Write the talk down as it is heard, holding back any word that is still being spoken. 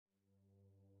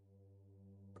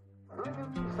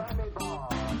Miami ball.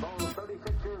 Though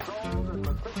 36 years old and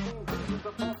with 15 seasons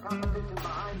of pro competition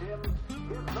behind him,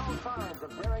 gives no signs of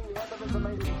nearing the end of his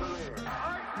amazing career.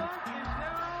 Art Monk is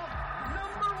now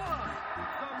number one, the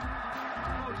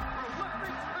most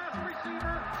prolific pass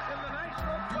receiver in the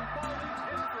National Football League's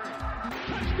history.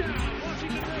 Touchdown,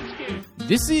 Washington Redskins.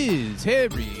 This is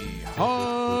Harry Hog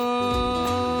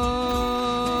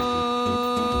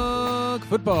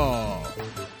Football,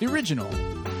 the original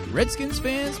Redskins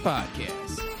Fans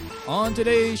Podcast. On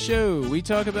today's show, we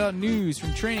talk about news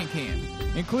from training camp,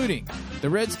 including the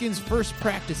Redskins' first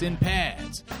practice in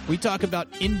pads. We talk about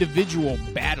individual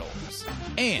battles.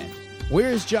 And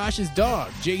where's Josh's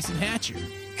dog, Jason Hatcher?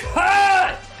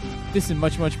 Cut! This and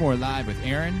much, much more live with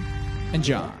Aaron and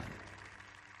John.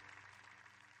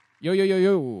 Yo, yo, yo,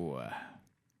 yo.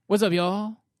 What's up,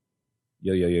 y'all?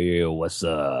 Yo, what's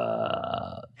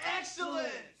up? Excellent!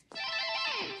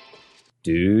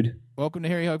 Dude. Welcome to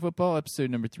Harry Hog Football, episode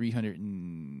number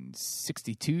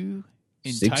 362,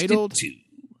 entitled 62.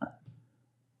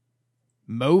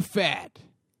 Mo Fat.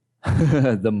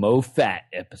 The Mo Fat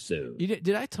episode.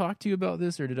 Did I talk to you about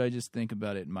this, or did I just think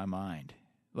about it in my mind?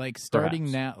 Like, starting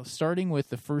with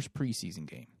the first preseason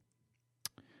game,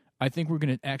 I think we're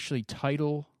going to actually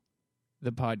title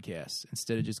the podcast,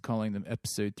 instead of just calling them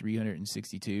episode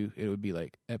 362, it would be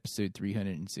like episode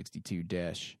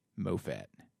 362-Mo Fat.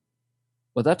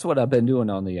 Well, that's what I've been doing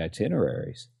on the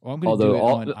itineraries. Well, I'm going to do it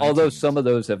on although iTunes. some of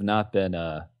those have not been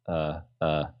how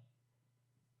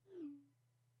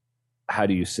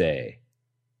do you say,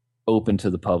 open to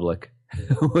the public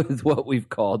with what we've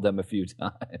called them a few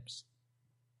times.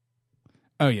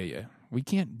 Oh, yeah. We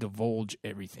can't divulge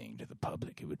everything to the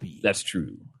public. It would be That's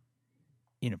true.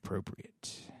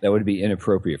 inappropriate. That would be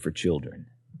inappropriate for children.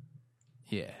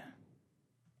 Yeah.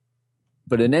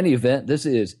 But in any event, this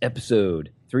is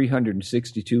episode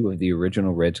 362 of the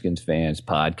original Redskins Fans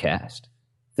Podcast.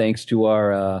 Thanks to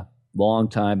our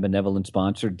longtime benevolent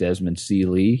sponsor, Desmond C.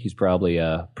 Lee. He's probably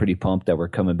pretty pumped that we're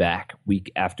coming back week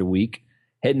after week,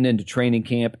 heading into training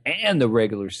camp and the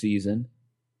regular season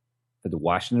for the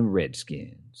Washington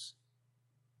Redskins.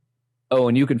 Oh,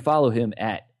 and you can follow him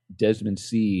at Desmond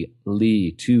C.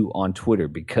 Lee 2 on Twitter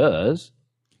because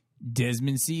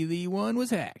Desmond C. Lee 1 was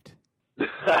hacked.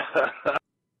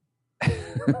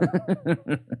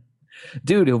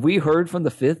 Dude, have we heard from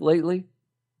the fifth lately?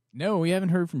 No, we haven't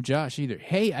heard from Josh either.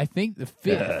 Hey, I think the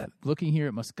fifth, looking here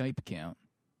at my Skype account,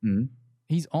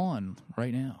 he's on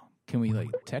right now. Can we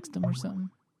text him or something?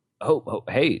 Oh,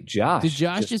 hey, Josh. Did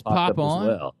Josh just popped pop up as on?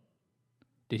 well.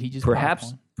 Did he just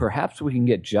Perhaps pop on? we can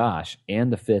get Josh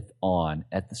and the fifth on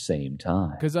at the same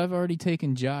time. Because I've already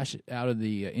taken Josh out of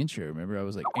the intro. Remember, I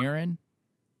was like, Aaron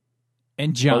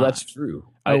and John. Oh, that's true.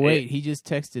 Wait, he just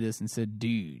texted us and said,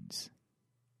 dudes.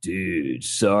 Dude,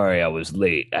 sorry I was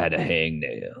late. I had a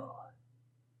hangnail.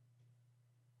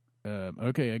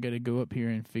 Okay, I got to go up here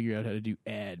and figure out how to do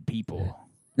add people.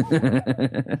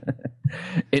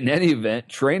 In any event,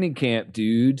 training camp,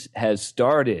 dudes, has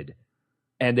started.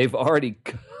 And they've already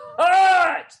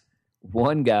cut!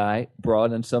 One guy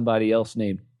brought in somebody else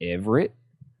named Everett.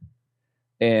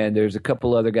 And there's a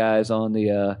couple other guys on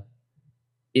the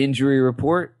injury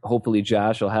report. Hopefully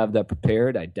Josh will have that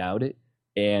prepared. I doubt it.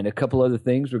 And a couple other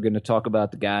things. We're going to talk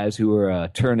about the guys who are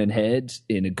turning heads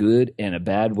in a good and a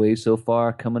bad way so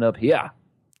far coming up here.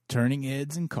 Turning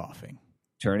heads and coughing.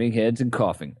 Turning heads and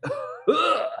coughing.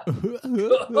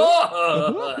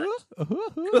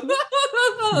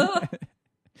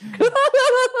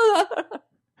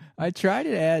 I tried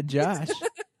to add Josh.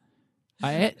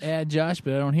 I add Josh,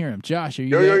 but I don't hear him. Josh, are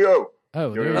you there? Yo.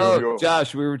 Oh, Yo, there yo, you yo. Oh,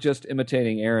 Josh, we were just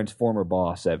imitating Aaron's former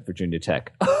boss at Virginia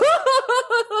Tech.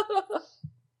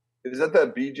 Is that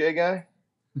BJ guy?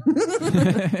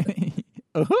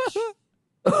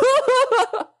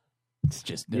 It's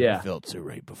just never felt so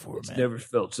right before, It's man. never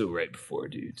felt so right before,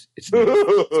 dudes. It's never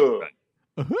felt so right.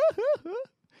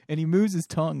 And he moves his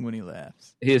tongue when he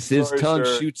laughs. His Sorry, tongue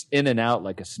sir. shoots in and out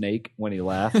like a snake when he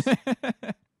laughs,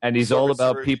 and he's Sorry, all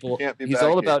about sir, people. you can't be He's back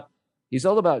all here. about. He's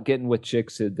all about getting with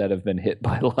chicks that have been hit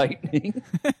by lightning.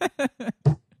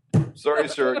 Sorry,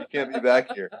 sir, you can't be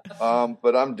back here.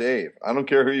 But I'm Dave. I don't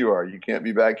care who you are. You can't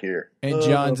be back here. And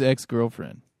John's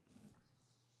ex-girlfriend.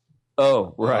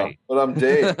 Oh, right. But I'm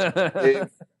Dave.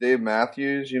 Dave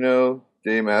Matthews,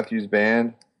 Dave Matthews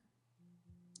Band.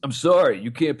 I'm sorry,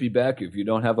 you can't be back here if you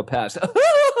don't have a pass.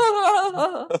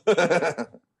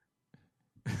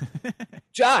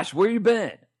 Josh, where you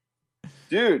been?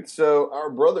 Dude, so our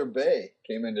brother Bay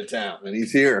came into town, and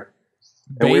he's here.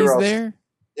 And Bay's all, there?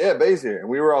 Yeah, Bay's here. And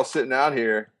we were all sitting out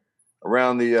here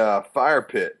around the fire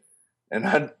pit. And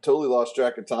I totally lost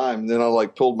track of time. And then I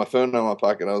like pulled my phone out of my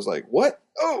pocket. I was like, what?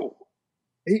 Oh,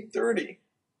 8:30.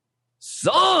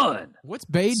 Son! What's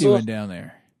Bay So- doing down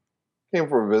there? Came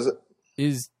for a visit.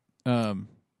 Is Kylie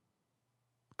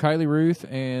Ruth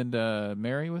and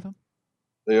Mary with him?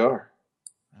 They are.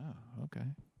 Oh, okay.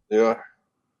 They are.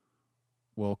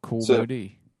 Well, cool, So-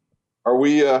 Bodie. Are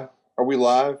we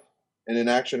live and in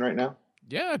action right now?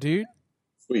 Yeah, dude.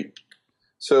 Sweet.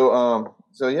 So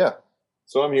yeah.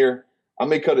 So I'm here. I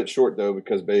may cut it short though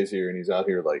because Bay's here and he's out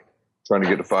here like trying to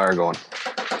get the fire going.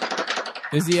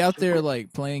 Is he out there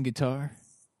like playing guitar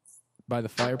by the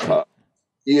fire pit?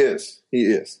 He is.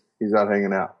 He's out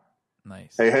hanging out.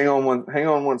 Nice. Hey, hang on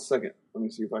one second. Let me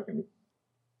see if I can.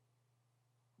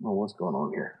 Oh, what's going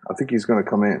on here? I think he's going to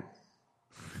come in.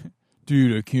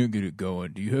 Dude, I can't get it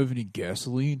going. Do you have any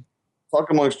gasoline? Talk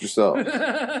amongst yourselves.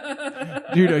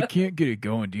 Dude, I can't get it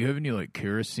going. Do you have any like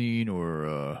kerosene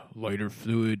or lighter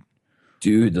fluid?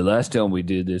 Dude, the last time we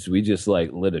did this, we just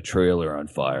like lit a trailer on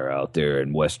fire out there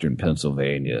in western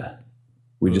Pennsylvania.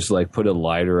 We just like put a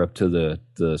lighter up to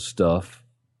the stuff,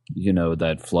 you know,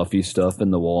 that fluffy stuff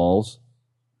in the walls.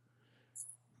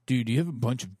 Dude, do you have a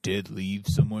bunch of dead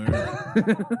leaves somewhere?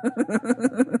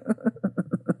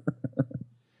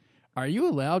 Are you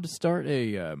allowed to start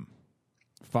a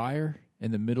fire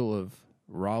in the middle of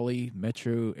Raleigh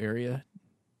metro area?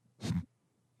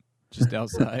 Just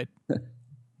outside?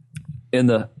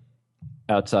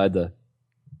 Outside the,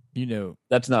 You know,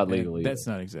 that's not legal either. that's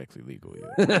not exactly legal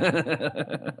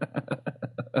either.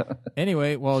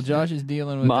 Anyway, while Josh is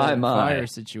dealing with My. the fire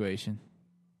situation,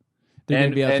 they're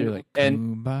going to be out there like,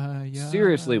 Kumbaya.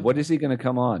 Seriously, what is he going to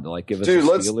come on? Like give us Dude, a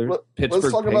let's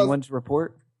Pittsburgh talk about- Penguins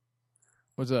report?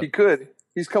 What's up? He could.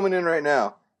 He's coming in right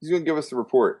now. He's going to give us the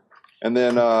report. And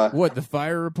then What, the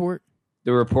fire report?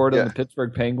 The report Yeah. on the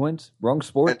Pittsburgh Penguins? Wrong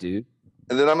sport, dude.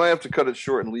 I might have to cut it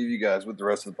short and leave you guys with the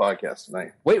rest of the podcast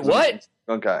tonight. Wait, what?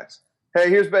 Oh, guys. Hey,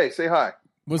 here's Bay. Say hi.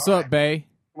 What's up, Bay?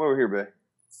 Come over here, Bay.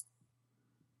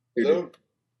 Here, dude.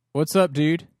 What's up,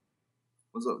 dude?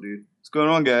 What's up, dude? What's going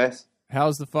on, guys?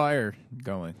 How's the fire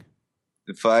going?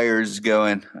 The fire is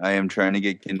going. I am trying to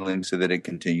get kindling so that it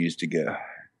continues to go.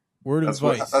 Word of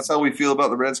advice. That's how we feel about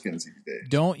the Redskins these days.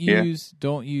 Don't Yeah.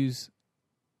 use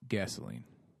gasoline.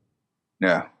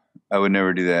 No, I would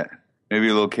never do that. Maybe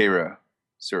a little Cairo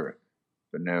syrup,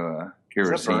 but no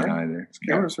kerosene burn? either.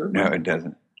 Cairo syrup No, burn? it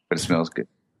doesn't. But it smells good.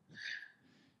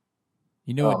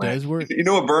 You know what man. does work? You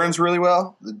know what burns really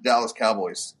well? The Dallas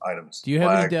Cowboys items. Do you have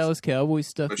any Flags, Dallas Cowboys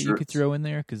stuff that you could T-shirts. throw in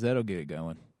there? Because that'll get it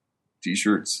going.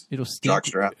 T-shirts, It'll stink.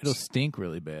 Jockstraps. It'll stink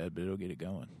really bad, but it'll get it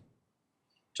going.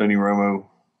 Tony Romo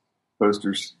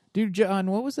posters. Dude,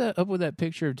 John, what was that up with that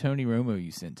picture of Tony Romo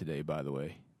you sent today? By the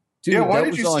way, Dude, Yeah, why that did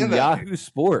was you on send that? Yahoo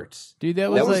Sports. dude, that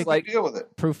That was was like Deal with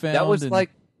it. profound. That was and-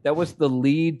 that was the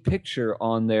lead picture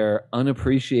on their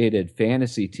unappreciated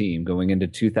fantasy team going into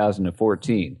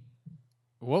 2014.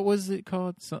 what was it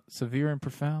called? Severe and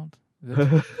profound. Is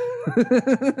that-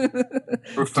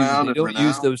 Profound Dude, they and don't use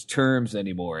renowned. those terms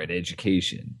anymore in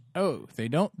education. oh, they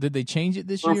don't. Did they change it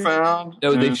this year? Profound.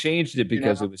 No, they Mm. changed it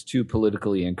because Yeah. it was too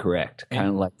politically incorrect, kind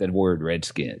of like that word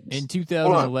Redskins. In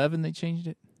 2011, they changed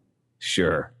it.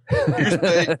 Sure. Here's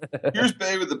Bay. Here's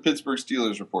Bay with the Pittsburgh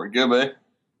Steelers report. Go, Bay.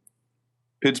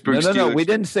 Pittsburgh No, Steelers. we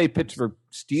didn't say Pittsburgh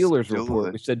Steelers Still report.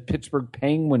 would. We said Pittsburgh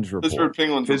Penguins report. Pittsburgh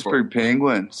Penguins Pittsburgh report.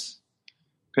 Penguins.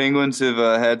 Penguins have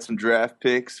had some draft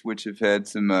picks, which have had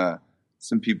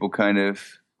some people kind of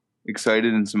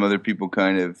excited and some other people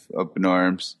kind of up in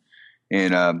arms.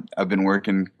 And I've been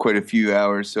working quite a few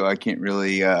hours, so I can't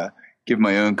really give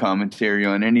my own commentary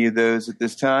on any of those at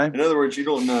this time. In other words, you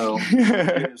don't know.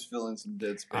 You're just filling some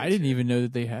dead space. I didn't even know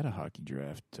that they had a hockey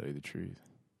draft. To tell you the truth.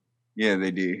 Yeah, they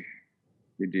do.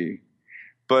 They do.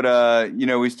 But,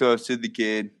 we still have Sid the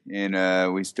Kid,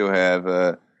 and we still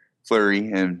have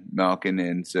Fleury and Malkin,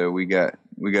 and so we got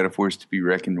a force to be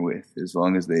reckoned with. As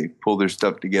long as they pull their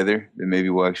stuff together, then maybe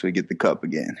we'll actually get the cup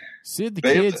again. Sid the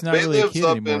Bay, kid's not Bay really a lives kid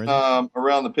up anymore. in is he?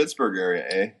 around the Pittsburgh area,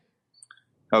 eh?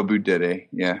 How about that, eh?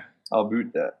 Yeah. I'll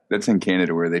boot that. That's in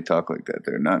Canada where they talk like that.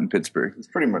 They're not in Pittsburgh. It's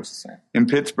pretty much the same. In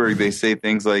Pittsburgh, they say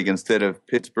things like instead of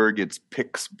Pittsburgh, it's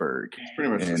Pittsburgh. It's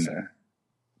pretty much the And,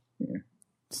 same.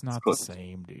 It's not the close.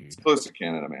 same, dude. It's close to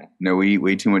Canada, man. no, we eat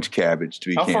way too much cabbage to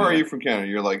be How Canada. far are you from Canada?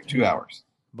 You're like 2 hours.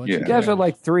 Bunch Yeah. of You guys are guys.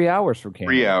 like 3 hours from Canada.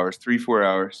 3 hours, 3-4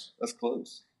 hours. That's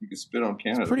close. You can spit on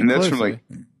Canada. pretty And that's close, from like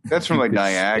eh? that's from like You could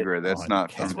Niagara. spit That's on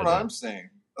not That's from what I'm saying.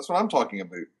 That's what I'm talking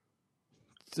about.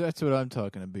 That's what I'm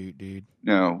talking about, dude.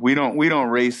 No, we don't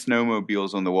race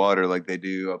snowmobiles on the water like they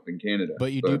do up in Canada.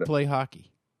 But you do play hockey.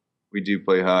 We do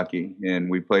play hockey, and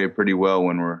we play it pretty well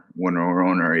when we're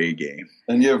on our A game.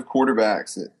 And you have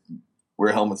quarterbacks that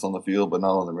wear helmets on the field, but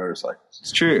not on their motorcycles.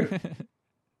 It's true.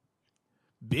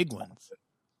 Big ones.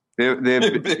 They have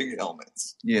Big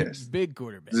helmets. yes. Big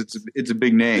quarterbacks. It's a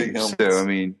big name. Big helmets. So I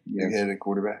mean, yeah. Big-headed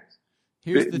quarterbacks.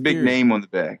 Here's the big theory. name on the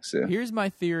back. So Here's my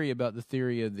theory about the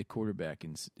theory of the quarterback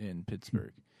in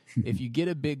Pittsburgh. If you get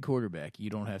a big quarterback,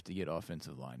 you don't have to get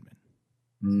offensive linemen.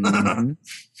 Mhm.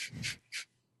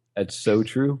 That's so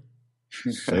true.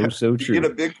 So You true. get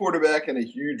a big quarterback and a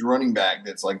huge running back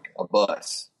that's like a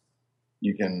bus.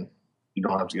 You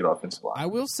don't have to get offensive line. I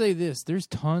will say this: there's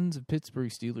tons of Pittsburgh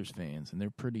Steelers fans, and they're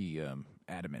pretty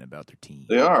adamant about their team.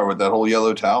 They are with that whole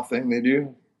yellow towel thing they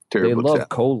do. They terrible. love job.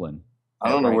 Colin. I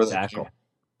don't know Right where that tackle. came.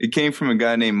 It came from a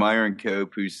guy named Myron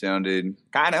Cope who sounded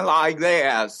kind of like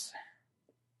this.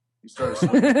 He started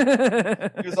sweating.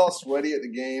 He was all sweaty at the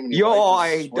game. And he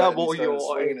wiped his sweat double and he started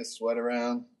yoy. swinging his sweat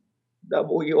around.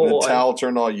 Double And the towel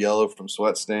turned all yellow from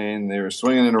sweat stain. They were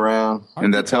swinging it around. Aren't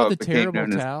And they that's how called it the became terrible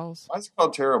known as- towels. Why is it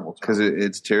called terrible? Because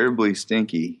it's terribly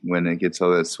stinky when it gets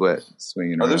all that sweat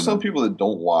swinging Are around. there some people that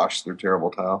don't wash their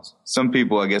terrible towels? Some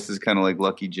people, I guess, is kind of like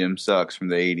Lucky Jim Sucks from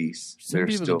the 80s. Some They're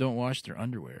people still that don't wash their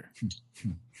underwear.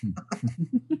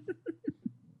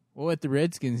 Well, at the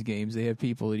Redskins games, they have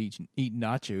people that eat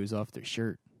nachos off their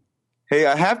shirt. Hey,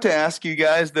 I have to ask you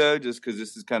guys though, just because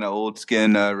this is kind of old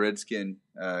skin, Redskin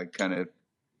kind of.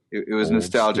 It was Old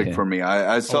nostalgic skin. for me.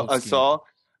 I saw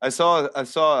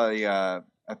a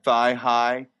thigh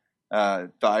high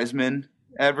Theismann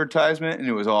advertisement, and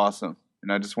it was awesome.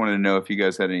 And I just wanted to know if you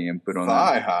guys had any input on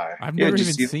Thigh that. high. I've Yeah, never did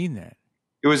you even see- seen that.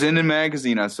 It was in a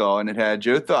magazine I saw, and it had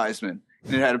Joe Theismann,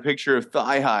 and it had a picture of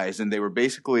thigh highs, and they were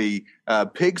basically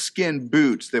pigskin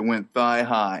boots that went thigh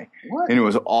high, What? and it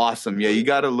was awesome. Yeah, you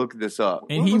got to look this up.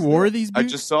 And he wore these I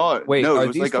boots? just saw it. Wait, no, are it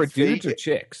was these like for a dudes fake. or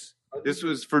chicks? This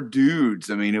was for dudes.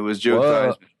 I mean, it was Joe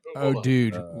Whoa. Theismann. Oh,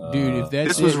 dude. If that's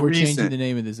This was it, we're changing recent. the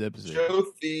name of this episode. Joe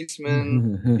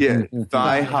Theismann. Yeah,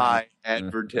 thigh high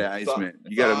advertisement.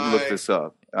 You got to look this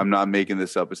up. I'm not making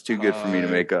this up. It's too good for me to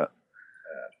make up.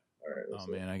 All right, let's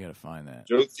Oh, look. man, I got to find that.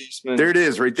 Joe Theismann. There it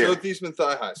is, right Joe there. Theismann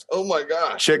thigh highs. Oh my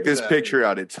gosh! Check Look at this that. picture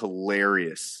out. It's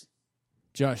hilarious.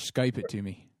 Josh, Skype it to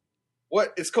me.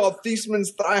 What? It's called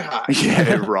Theismann's thigh high.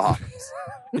 Yeah, it rocks.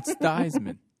 It's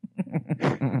Theismann.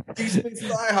 Theismann's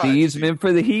thigh high. Heisman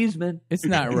for the Heisman. It's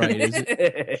not right, is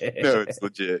it? No, it's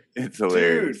legit. It's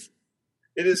hilarious.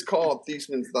 It is called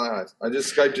Theismann's thigh highs. I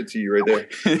just Skyped it to you right there.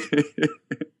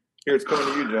 Here, it's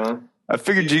coming to you, John. I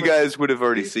figured you guys would have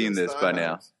already seen Theismann's this thigh by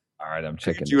now. highs. All right, I'm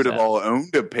checking You would this have out. all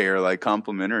owned a pair, like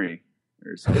complimentary.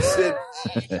 Or something.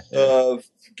 It said of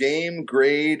game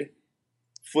grade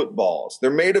footballs.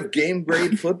 They're made of game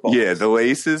grade footballs. Yeah, the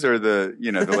laces are the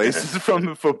laces from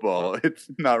the football. It's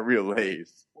not real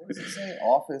lace. What does it say?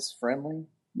 Office friendly?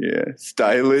 Yeah,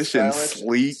 stylish and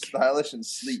sleek. Stylish and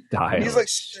sleek. Stylish. And he's like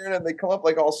staring at them. They come up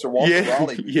like all Sir Walter Yeah,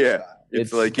 Raleigh. yeah. style. It's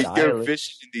It's like you go stylish.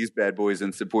 fishing in these bad boys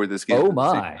and support this game. Oh, at the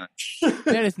my. same time.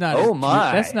 That is not. Oh,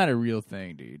 my. That's not a real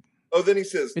thing, dude. Oh, then he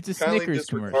says, It's a kindly Snickers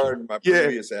disregard my Yeah,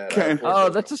 previous ad. kind- I apologize. Oh,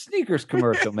 that's a sneakers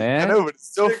commercial, I man. know, but it's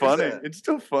still Snickers funny. ad. It's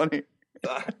still funny.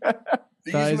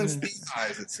 Theismann's Theismann's- thigh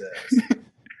highs, it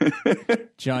says.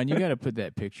 John, you got to put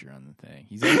that picture on the thing.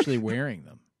 He's actually wearing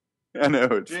them. I know,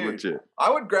 it's Dude. legit. I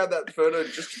would grab that photo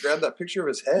just to grab that picture of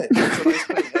his head. It's a nice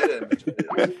clean head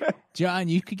image. John,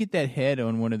 you could get that head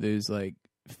on one of those like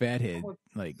fathead,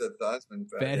 like The Theismann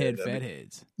fathead that'd be-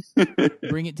 fatheads.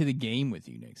 Bring it to the game with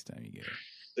you next time you get it.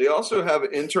 They also have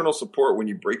internal support when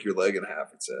you break your leg in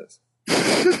half, it says.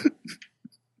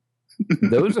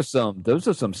 Those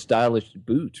are some stylish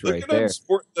boots Look right at him there.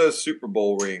 sporting those Super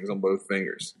Bowl rings on both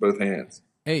fingers, both hands.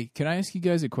 Hey, can I ask you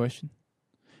guys a question?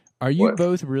 Are you What?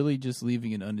 both really just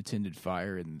leaving an unattended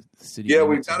fire in the city? Yeah, we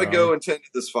limits of got to Raleigh? go and tend to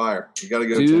this fire. We got to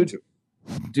go Dude. tend to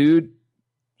it. Dude,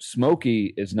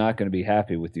 Smokey is not going to be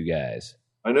happy with you guys.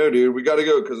 I know, dude. We got to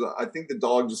go because I think the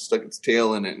dog just stuck its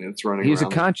tail in it and it's running He's a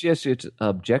around. conscientious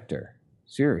objector.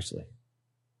 Seriously.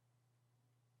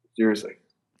 Seriously.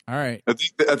 All right.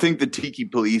 I think the Tiki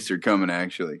police are coming,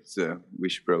 actually. So we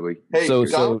should probably. Hey, So-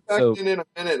 I'll back so- in a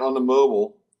minute on the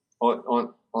mobile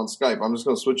on Skype. I'm just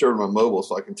going to switch over to my mobile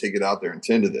so I can take it out there and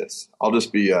tend to this. I'll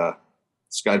just be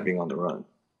Skyping on the run.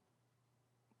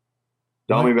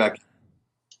 Dial me back.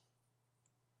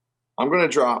 I'm going to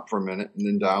drop for a minute and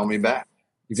then dial me back.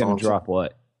 You're going to drop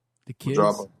what? The We'll kids.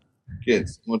 drop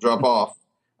kids. I'm going to drop off.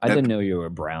 I didn't know you were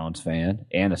a Browns fan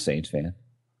and a Saints fan.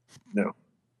 No.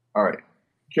 All right.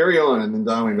 Carry on and then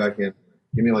dial me back in.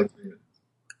 Give me like 3 minutes.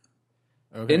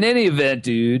 Okay. In any event,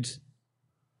 dudes.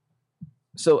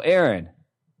 So, Aaron,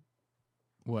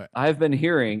 What? I've been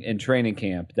hearing in training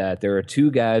camp that there are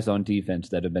two guys on defense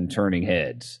that have been turning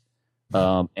heads,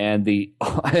 and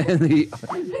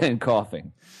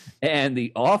coughing. And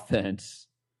the offense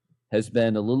has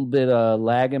been a little bit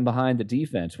lagging behind the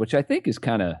defense, which I think is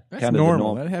kind of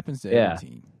normal. That happens to every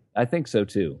team. I think so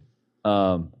too.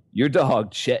 Your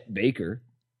dog Chet Baker.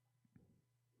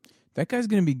 That guy's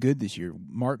going to be good this year.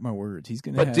 Mark my words. He's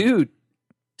going to. But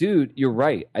dude, you're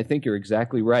right. I think you're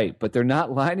exactly right. But they're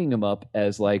not lining him up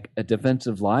as like a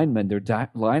defensive lineman. They're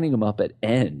lining him up at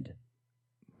end.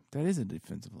 That is a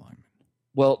defensive lineman.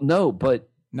 Well, no, but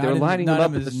they're lining him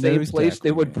up in the same place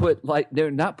they would put. Like they're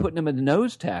not putting him in the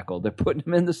nose tackle. They're putting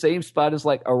him in the same spot as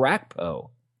like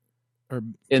Arakpo. Or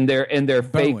in their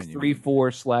fake Bowen,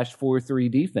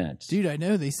 3-4/4-3 defense. Dude, I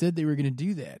know they said they were going to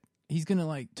do that. He's going to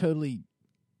like totally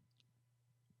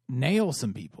nail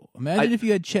some people. Imagine if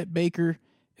you had Chet Baker,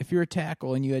 if you're a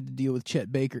tackle and you had to deal with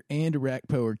Chet Baker and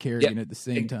Arakpo or Kerrigan at the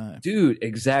same time. Dude,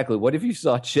 exactly. What if you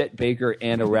saw Chet Baker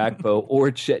and Arakpo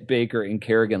or Chet Baker and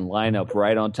Kerrigan line up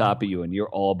right on top of you and you're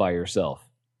all by yourself?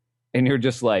 And you're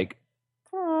just like,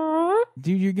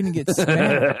 dude, you're going to get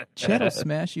smashed. Chet will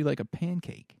smash you like a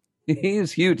pancake. He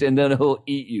is huge, and then he'll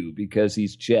eat you because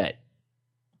he's Chet.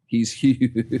 He's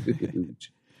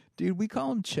huge. Dude, we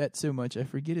call him Chet so much, I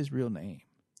forget his real name.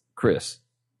 Chris.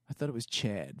 I thought it was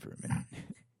Chad for a minute.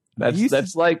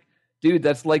 That's like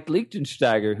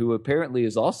Lichtensteiger, who apparently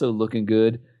is also looking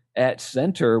good at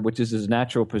center, which is his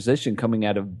natural position coming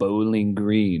out of Bowling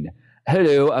Green.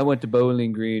 Hello, I went to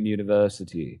Bowling Green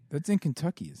University. That's in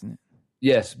Kentucky, isn't it?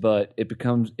 Yes, but it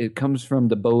comes from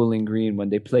the Bowling Green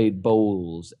when they played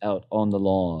bowls out on the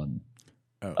lawn.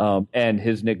 Oh. And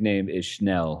his nickname is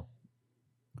Schnell.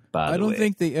 I don't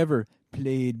think they ever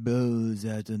played bowls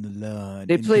out on the lawn.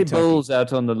 They played bowls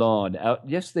out on the lawn.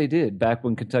 Yes, they did. Back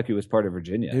when Kentucky was part of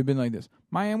Virginia. They've been like this.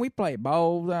 Man, we played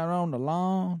bowls out on the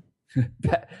lawn.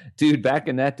 Dude, back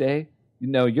in that day,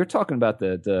 you're talking about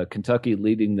the Kentucky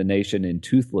leading the nation in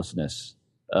toothlessness.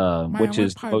 Which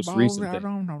is the most recent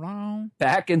thing.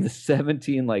 Back in the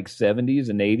 70s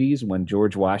and 80s when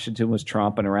George Washington was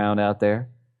tromping around out there.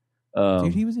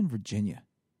 Dude, he was in Virginia.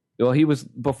 Well,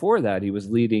 before that, he was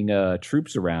leading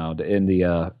troops around in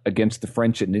the against the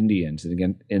French and Indians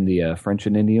and in the French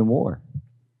and Indian War.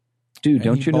 Dude,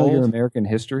 don't you know your American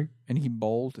history? And he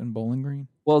bowled in Bowling Green?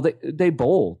 Well, they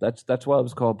bowled. That's why it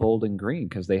was called Bowling Green,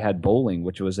 because they had bowling,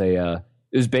 which was it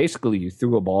was basically you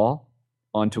threw a ball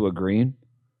onto a green.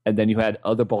 And then you had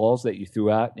other balls that you threw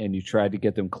out, and you tried to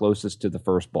get them closest to the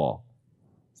first ball.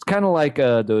 It's kind of like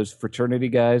those fraternity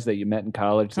guys that you met in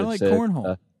college. Kind of like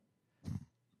cornhole.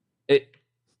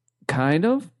 Kind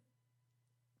of.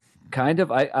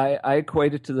 I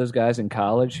equate it to those guys in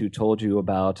college who told you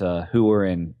about who were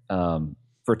in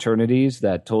fraternities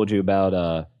that told you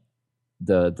about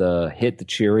the hit the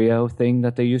Cheerio thing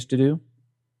that they used to do.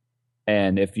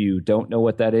 And if you don't know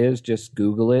what that is, just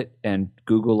Google it and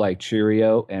Google like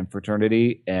Cheerio and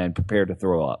fraternity and prepare to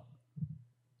throw up.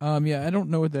 Yeah, I don't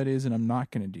know what that is, and I'm not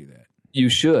going to do that. You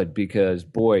should, because,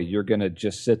 boy, you're going to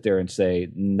just sit there and say,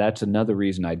 that's another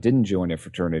reason I didn't join a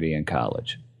fraternity in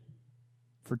college.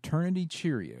 Fraternity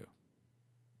Cheerio.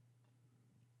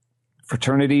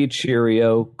 Fraternity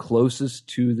Cheerio, closest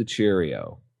to the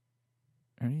Cheerio.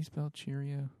 How do you spell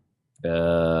Cheerio?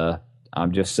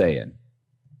 I'm just saying.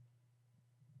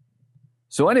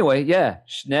 So anyway, yeah,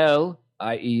 Schnell,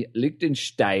 i.e.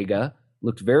 Lichtensteiger,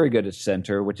 looked very good at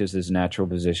center, which is his natural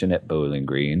position at Bowling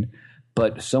Green.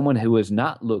 But someone who has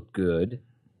not looked good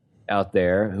out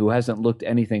there, who hasn't looked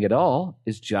anything at all,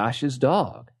 is Josh's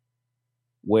dog.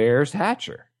 Where's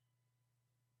Hatcher?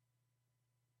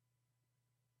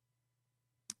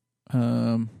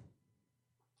 Hold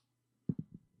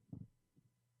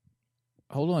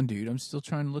on, dude. I'm still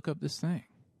trying to look up this thing.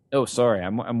 Oh, sorry.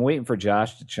 I'm waiting for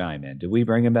Josh to chime in. Did we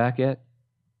bring him back yet?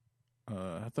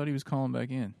 I thought he was calling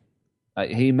back in.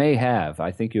 He may have.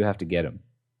 I think you have to get him.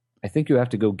 I think you have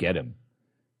to go get him.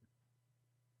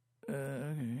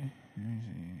 Okay.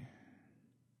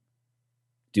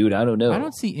 Dude, I don't know. I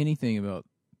don't see anything about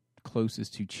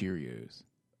closest to Cheerios.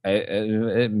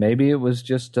 Maybe it was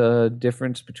just a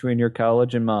difference between your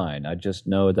college and mine. I just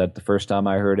know that the first time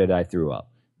I heard it, I threw up.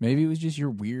 Maybe it was just your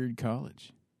weird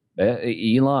college.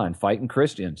 Elon fighting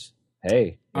Christians.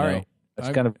 Hey, all right. That's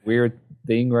kind of a weird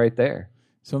thing right there.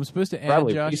 So I'm supposed to add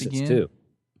Probably Josh again too.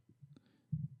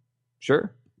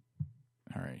 Sure.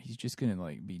 All right, he's just gonna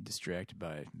be distracted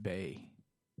by Bay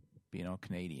being all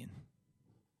Canadian.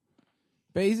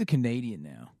 Bay's a Canadian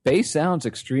now. Bay sounds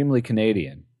extremely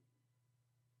Canadian,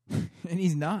 and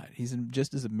he's not. He's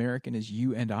just as American as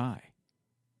you and I.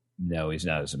 No, he's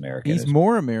not as American. He's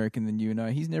more American than you and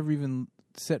I. He's never even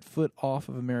set foot off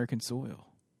of American soil.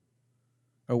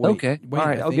 Oh, wait. Okay. Wait, all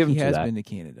right, I'll give him he to has that. been to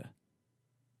Canada.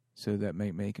 So that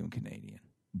may make him Canadian.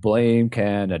 Blame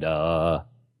Canada.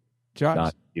 Josh.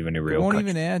 Not even a It real won't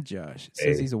country. even add Josh. It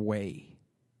says Hey. he's away.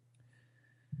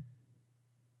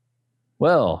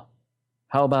 Well,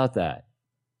 how about that?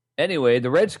 Anyway,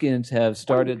 the Redskins have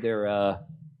started their,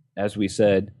 as we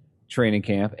said, training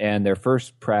camp, and their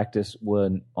first practice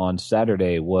on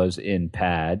Saturday was in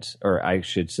pads, or I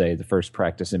should say the first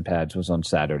practice in pads was on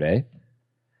Saturday.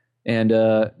 And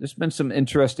there's been some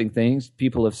interesting things.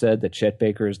 People have said that Chet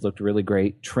Baker has looked really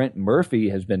great. Trent Murphy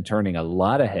has been turning a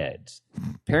lot of heads.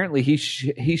 Apparently, he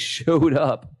showed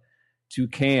up to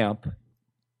camp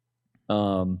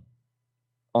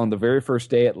on the very first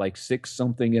day at like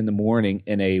 6-something in the morning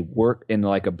in a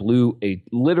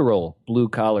literal blue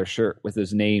collar shirt with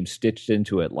his name stitched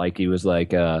into it, like he was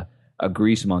like a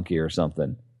grease monkey or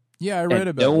something. Yeah, I read And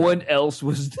about no that. one else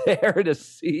was there to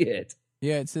see it.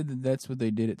 Yeah, it said that that's what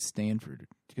they did at Stanford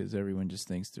because everyone just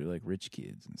thinks they're like rich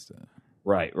kids and stuff.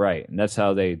 Right. And that's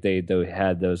how they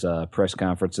had those press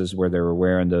conferences where they were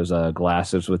wearing those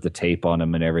glasses with the tape on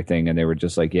them and everything, and they were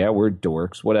just like, yeah, we're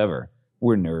dorks, whatever.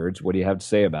 We're nerds. What do you have to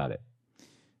say about it?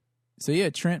 So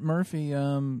yeah, Trent Murphy.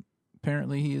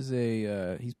 Apparently he is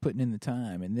he's putting in the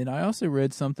time. And then I also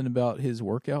read something about his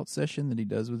workout session that he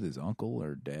does with his uncle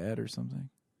or dad or something.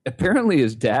 Apparently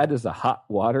his dad is a hot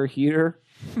water heater.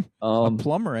 A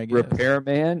plumber, I guess.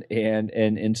 Repairman and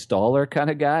an installer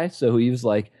kind of guy. So he was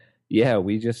like, yeah,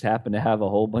 we just happen to have a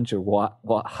whole bunch of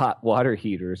hot water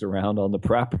heaters around on the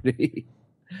property.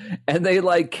 And they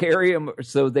like carry him.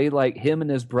 So they like him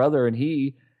and his brother and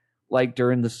he, like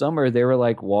during the summer, they were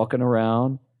like walking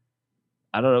around,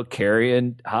 I don't know,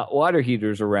 carrying hot water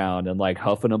heaters around and like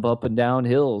huffing them up and down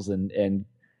hills. And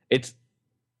as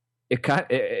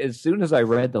soon as I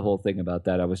read the whole thing about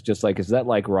that, I was just like, is that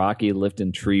like Rocky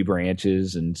lifting tree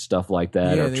branches and stuff like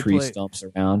that, Yeah, or they tree play- stumps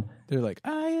around? They're like,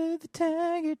 "Eye of the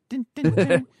tiger," dun, dun,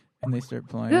 dun, and they start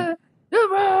playing. it.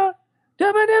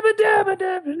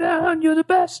 You're the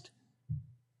best.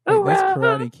 Hey, that's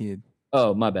Karate Kid.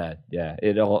 Oh, my bad. Yeah,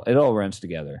 it all runs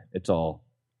together. It's all,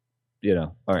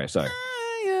 All right, sorry.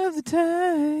 Eye of the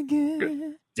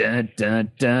tiger. Dun,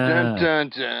 dun, dun. Dun, dun, dun,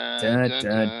 Dun, dun, dun,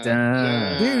 dun,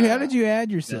 dun. Dude, how did you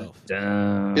add yourself?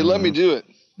 Dun. It let me do it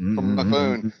from my Mhm.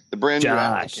 phone. The brand new app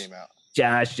that Josh. came out.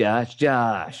 Josh.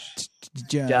 Josh.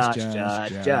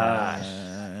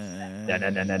 Dun,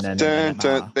 dun, dun, dun, dun, Dun, dun.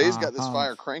 dun. Bay's got this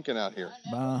fire cranking out here.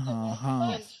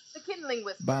 The kindling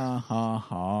whisper.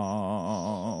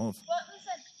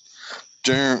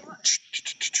 Dun.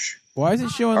 Why is it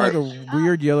showing like a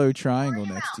weird yellow triangle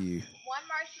next to you? One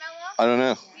marshmallow. I don't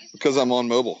know. Because I'm on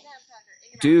mobile.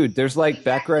 Dude, there's like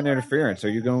background interference. Are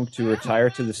you going to retire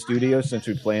to the studio since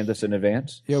we planned this in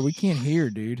advance? Yeah, we can't hear,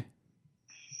 dude.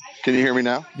 Can you hear me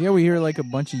now? Yeah, we hear like a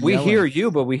bunch of We yelling. hear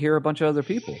you, but we hear a bunch of other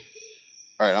people.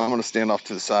 All right, I'm going to stand off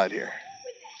to the side here.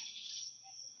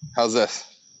 How's this?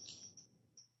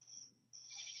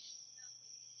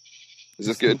 Is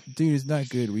this good? Dude, it's not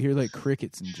good. We hear like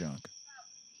crickets and junk.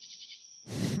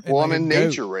 And Well, like I'm a in goat.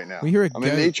 nature right now. We hear a I'm in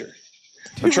goat. nature.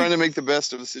 I'm Dude, trying to make the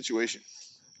best of the situation.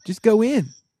 just go in.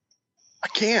 I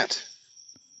can't.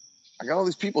 I got all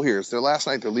these people here. It's their last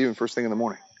night. They're leaving first thing in the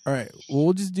morning. All right. Well,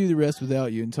 we'll just do the rest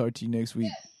without you and talk to you next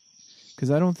week. Because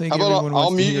I don't think How about everyone I'll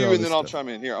wants to mute hear you all and this then I'll stuff. chime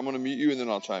in. Here, I'm going to mute you and then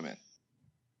I'll chime in.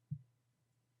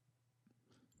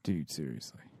 Dude,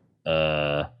 seriously.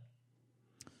 Uh,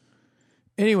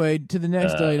 Anyway, to the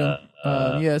next item.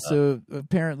 So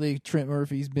apparently Trent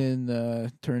Murphy's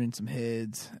been turning some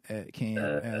heads at camp,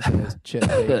 as has Chet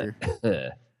Baker.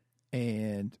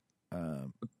 And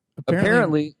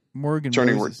apparently Morgan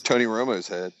Turning Moses, Tony Romo's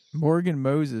head. Morgan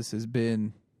Moses has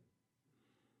been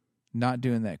not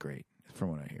doing that great, from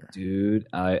what I hear. dude,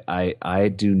 I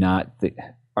do not think.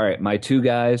 All right, my two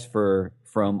guys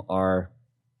from our.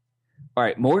 All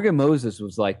right, Morgan Moses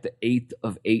was like the 8th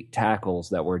of 8 tackles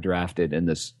that were drafted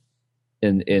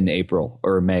in April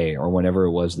or May or whenever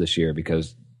it was this year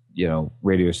because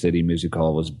Radio City Music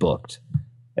Hall was booked,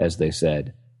 as they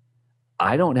said.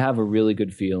 I don't have a really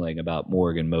good feeling about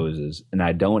Morgan Moses, and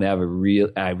I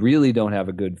really don't have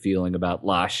a good feeling about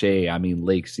Lake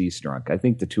Seastrunk. I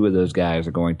think the two of those guys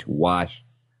are going to wash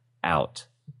out.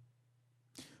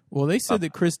 Well, they said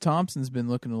that Chris Thompson's been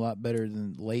looking a lot better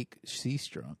than Lake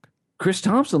Seastrunk. Chris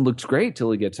Thompson looks great till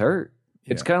he gets hurt.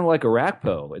 Yeah. It's kind of like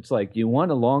Arakpo. It's like you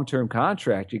want a long-term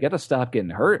contract. You got to stop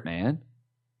getting hurt, man.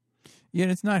 Yeah,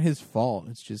 and it's not his fault.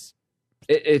 It's just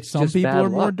It's some just people bad are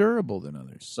more luck. durable than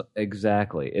others.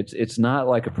 Exactly. It's not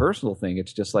like a personal thing.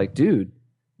 It's just like, dude,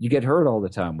 you get hurt all the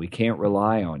time. We can't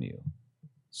rely on you.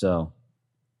 So,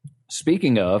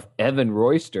 speaking of Evan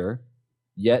Royster,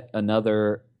 yet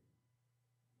another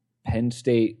Penn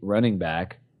State running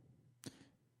back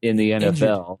in the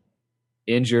NFL,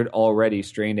 injured already,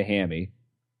 strained a hammy.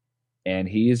 and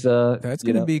he's That's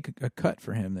going to be a cut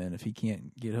for him then if he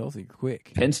can't get healthy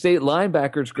quick. Penn State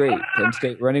linebackers great. Penn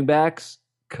State running backs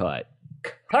cut.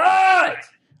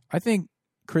 I think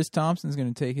Chris Thompson's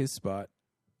going to take his spot.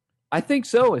 I think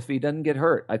so if he doesn't get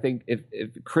hurt. I think if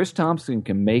Chris Thompson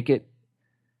can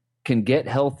get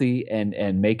healthy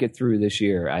and make it through this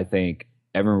year, I think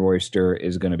Evan Royster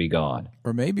is going to be gone.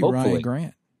 Or maybe Hopefully.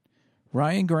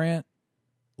 Ryan Grant,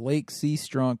 Lake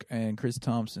Seastrunk, and Chris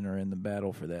Thompson are in the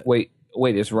battle for that. Wait,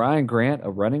 is Ryan Grant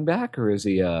a running back or is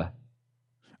he Oh,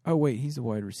 wait, he's a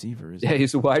wide receiver, isn't Yeah, he?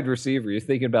 he's a wide receiver. You're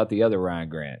thinking about the other Ryan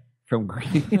Grant from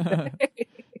Green.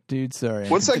 Dude, sorry.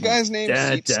 What's that guy's name?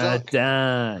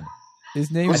 Dun. His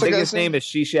name I is think his name is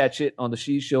Shishat Shit on the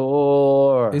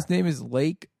Seashore. His name is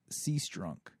Lake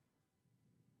Seastrunk.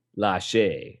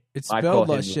 Lachey. It's I spelled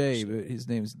call him Lachey, but his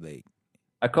name's Lake.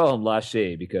 I call him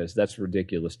Lachey because that's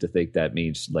ridiculous to think that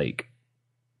means lake.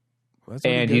 Well, that's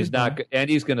what And he he's goes not by. and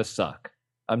he's going to suck.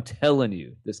 I'm telling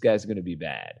you, this guy's going to be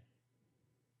bad.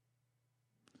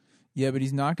 Yeah, but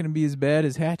he's not going to be as bad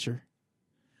as Hatcher.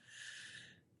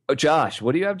 Oh, Josh,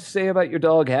 what do you have to say about your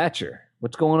dog Hatcher?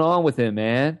 What's going on with him,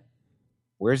 man?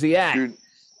 Where's he at? Dude,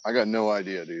 I got no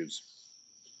idea, dudes.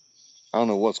 I don't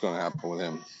know what's going to happen with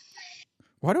him.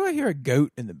 Why do I hear a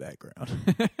goat in the background?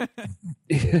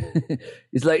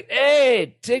 He's like,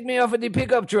 hey, take me off of the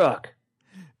pickup truck.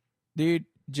 Dude,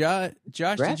 Josh,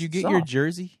 did you get Grass your soft.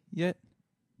 jersey yet?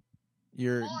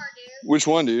 Which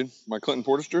one, dude? My Clinton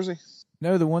Portis jersey?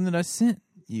 No, the one that I sent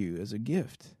you as a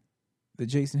gift. The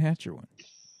Jason Hatcher one.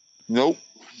 Nope.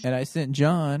 And I sent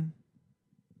John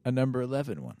a number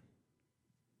 11 one.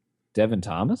 Devin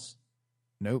Thomas?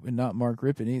 Nope, and not Mark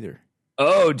Rippon either.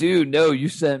 Oh, dude, no, you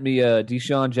sent me a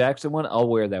Deshaun Jackson one. I'll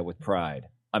wear that with pride.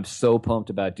 I'm so pumped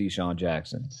about Deshaun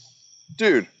Jackson.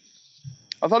 Dude,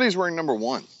 I thought he was wearing number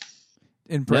 1.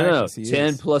 In No, practice, he 10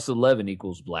 is. plus 11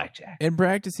 equals blackjack. In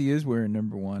practice, he is wearing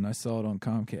number 1. I saw it on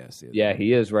Comcast. The other Yeah, day.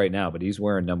 he is right now, but he's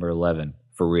wearing number 11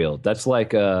 for real. That's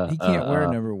like He can't wear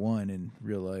number 1 in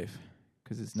real life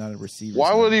because it's not a receiver.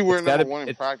 Why would he wear It's gotta- number 1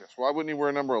 in practice? Why wouldn't he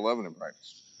wear number 11 in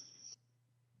practice?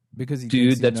 Because he dude.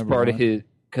 thinks he's That's number part 1. of his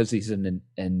because he's an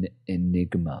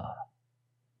enigma.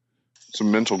 It's a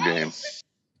mental game.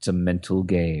 It's a mental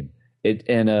game.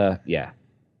 Yeah.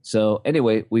 So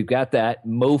anyway, we've got that.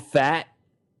 Mo Fat,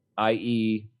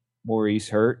 i.e. Maurice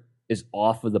Hurt, is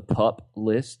off of the PUP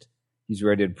list. He's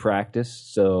ready to practice.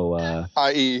 So,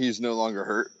 I.e., he's no longer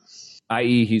hurt.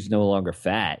 i.e. he's no longer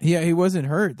fat. Yeah, he wasn't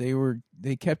hurt.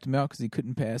 They kept him out because he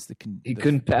couldn't pass He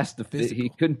couldn't pass the physical. he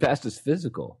couldn't pass his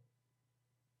physical.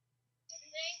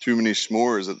 Too many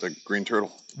s'mores at the Green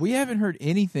Turtle. We haven't heard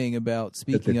anything about,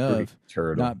 speaking That's a of, pretty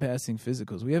turtle. not passing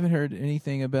physicals. We haven't heard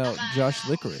anything about Josh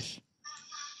Licorice.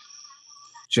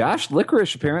 Josh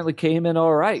Licorice apparently came in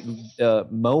all right.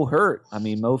 Mo Hurt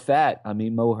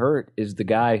is the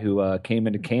guy who came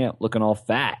into camp looking all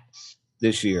fat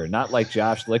this year. Not like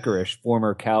Josh Licorice,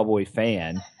 former Cowboy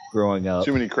fan growing up.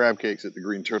 Too many crab cakes at the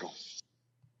Green Turtle.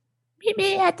 Meet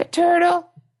me at the turtle.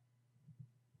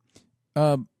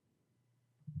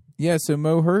 Yeah, so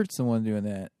Mo Hurt's the one doing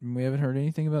that. And we haven't heard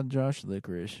anything about Josh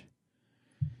Licorice.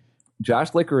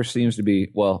 Josh Licorice seems to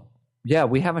be,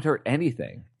 we haven't heard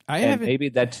anything. haven't. Maybe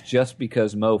that's just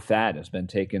because Mo Fat has been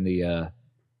taking the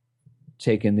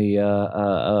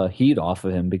heat off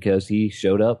of him because he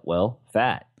showed up,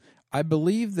 fat. I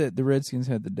believe that the Redskins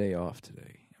had the day off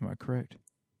today. Am I correct?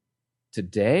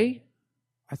 Today?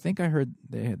 I think I heard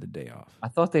they had the day off. I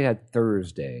thought they had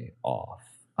Thursday off.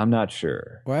 I'm not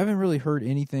sure. Well, I haven't really heard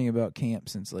anything about camp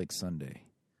since like Sunday.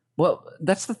 Well,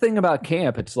 that's the thing about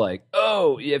camp. It's like,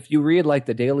 if you read like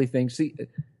the daily thing, see,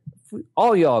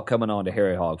 all y'all coming on to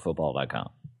harryhogfootball.com.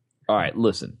 All right,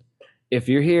 listen. If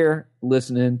you're here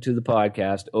listening to the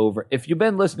podcast if you've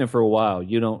been listening for a while,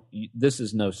 this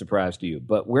is no surprise to you.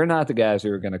 But we're not the guys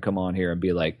who are going to come on here and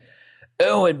be like,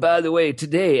 oh, and by the way,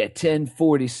 today at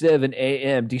 10:47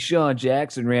 a.m., Deshaun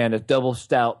Jackson ran a double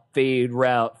stout fade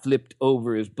route, flipped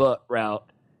over his butt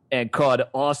route, and caught an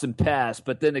awesome pass,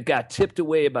 but then it got tipped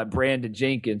away by Brandon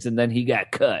Jenkins, and then he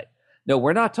got cut. No,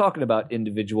 we're not talking about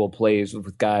individual plays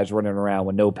with guys running around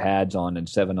with no pads on and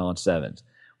 7-on-7s.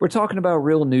 We're talking about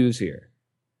real news here.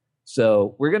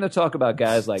 So we're going to talk about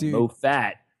guys like Mo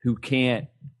Fat who came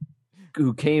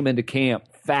into camp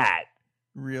fat.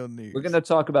 Real news. We're going to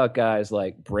talk about guys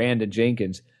like Brandon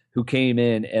Jenkins who came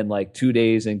in and like 2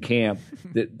 days in camp,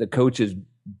 the coaches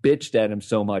bitched at him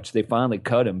so much they finally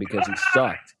cut him because he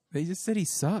sucked. They just said he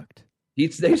sucked.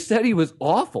 They said he was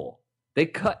awful.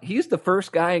 He's the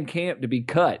first guy in camp to be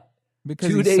cut Because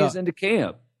 2 he days sucked. into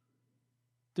camp.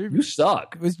 There- You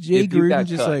suck. Was Jay if you Gruden got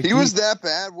just cut. like He was that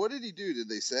bad? What did he do, did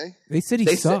they say? They said he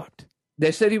They said- sucked.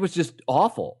 They said he was just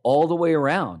awful all the way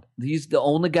around. He's the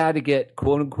only guy to get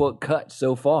quote unquote cut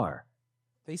so far.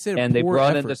 They said, and they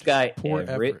brought in this guy poor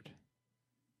Everett.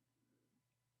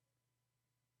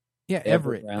 Yeah,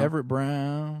 Everett. Everett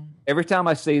Brown. Every time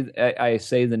I say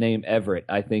the name Everett,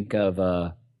 I think of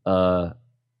the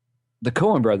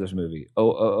Coen Brothers movie.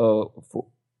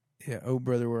 Yeah, Oh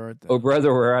Brother, Where Art Thou? Oh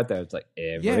Brother, Where Art Thou? It's like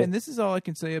Everett. Yeah, and this is all I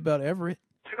can say about Everett.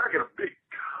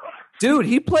 Dude,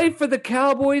 he played for the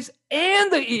Cowboys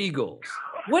and the Eagles.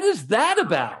 What is that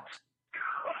about?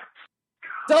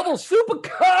 Double super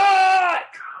cut!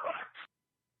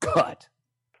 Cut.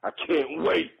 I can't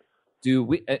wait.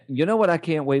 Dude, you know what I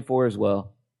can't wait for as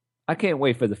well? I can't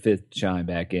wait for the fifth to chime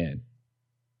back in.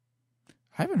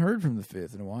 I haven't heard from the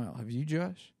fifth in a while. Have you,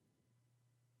 Josh?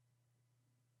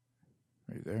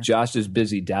 Are you there? Josh is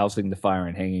busy dousing the fire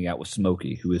and hanging out with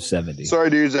Smokey, who is 70. Sorry,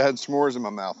 dudes. I had s'mores in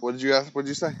my mouth. What did you ask? What did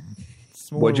you say?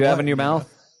 What'd you have in your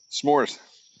mouth? S'mores.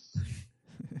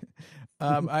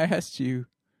 I asked you.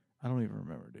 I don't even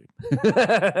remember,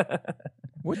 dude.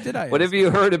 What did I ask? What have you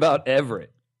heard about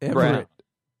Everett? Brown.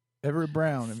 Everett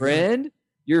Brown. Friend,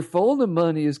 your folding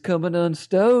money is coming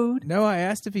unstowed. No, I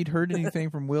asked if he'd heard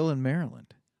anything from Will in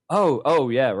Maryland. Oh,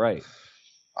 yeah, right.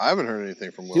 I haven't heard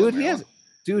anything from Will in Maryland.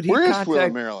 Where is Will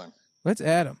in Maryland? Let's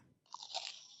add him.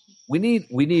 We need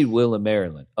Will in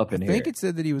Maryland up in here. I think it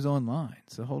said that he was online.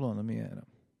 So hold on, let me add him.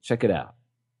 Check it out.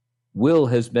 Will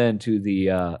has been to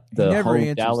the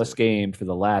home Dallas game for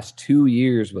the last 2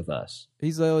 years with us.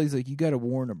 He's like, you got to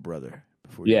warn a brother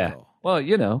before you call. Well,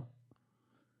 you know.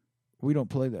 We don't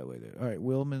play that way there. All right,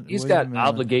 Willman. He's got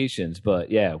obligations, but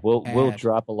yeah, we'll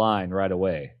drop a line right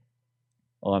away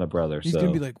on a brother. He's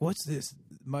gonna be like, "What's this?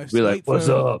 My Skype like, what's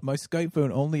phone, up? My Skype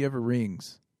phone only ever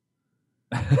rings.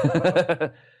 My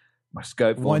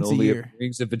Skype phone once only a year. ever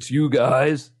rings if it's you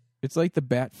guys. It's like the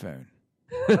bat phone."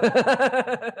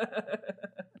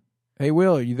 Hey,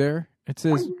 Will, are you there? It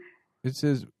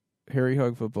says Harry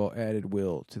Hog Football added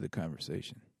Will to the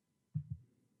conversation,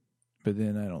 but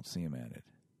then I don't see him added.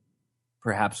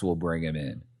 Perhaps we'll bring him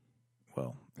in.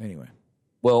 Well, anyway.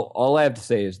 Well, all I have to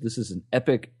say is this is an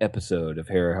epic episode of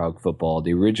Harry Hog Football,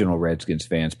 the original Redskins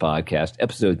fans podcast,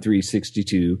 episode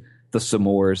 362, the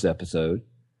S'mores episode.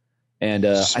 And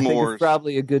I think it's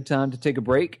probably a good time to take a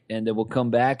break, and then we'll come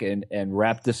back and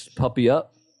wrap this puppy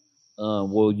up.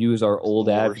 We'll use our old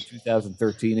ad from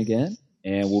 2013 again,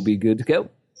 and we'll be good to go.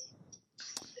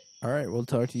 All right, we'll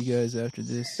talk to you guys after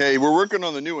this. Hey, we're working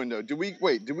on the new one, though. Did we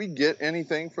get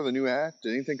anything for the new ad?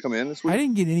 Did anything come in this week? I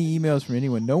didn't get any emails from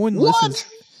anyone. No one listens.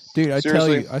 Dude, Seriously? Tell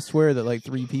you, I swear that like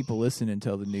 3 people listen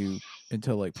until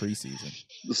like preseason.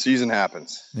 The season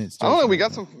happens. I don't know. We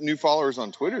got some new followers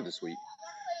on Twitter this week.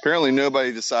 Apparently,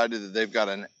 nobody decided that they've got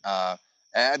an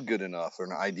ad good enough or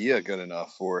an idea good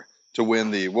enough to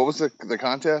win what was the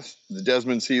contest? The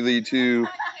Desmond Seeley 2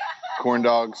 Corn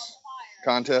Dogs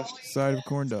contest? Side of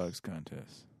Corn Dogs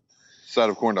contest.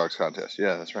 Side of Corn Dogs contest.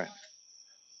 Yeah, that's right.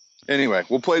 Anyway,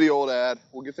 we'll play the old ad.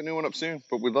 We'll get the new one up soon,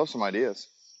 but we'd love some ideas.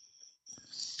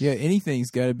 Yeah,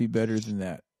 anything's got to be better than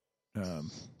that.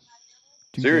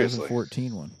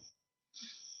 2014 one.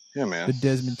 Yeah, man. The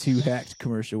Desmond 2 hacked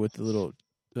commercial with the little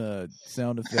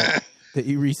sound effect that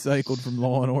you recycled from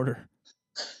Law and Order.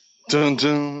 Dun,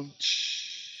 dun.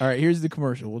 All right, here's the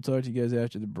commercial. We'll talk to you guys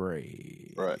after the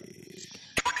break. Right.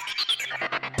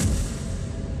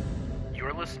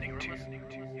 You're listening to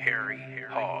Harry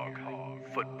Hog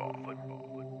Football.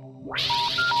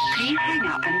 Please hang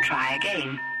up and try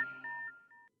again.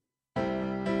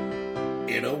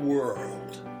 In a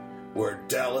world where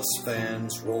Dallas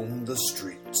fans roam the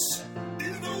streets,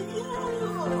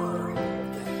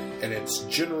 and it's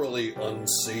generally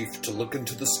unsafe to look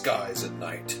into the skies at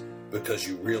night because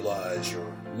you realize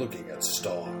you're looking at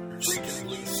stars. Freaking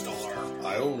blue star.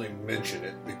 I only mention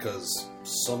it because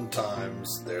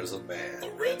sometimes there's a man.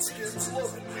 The Redskins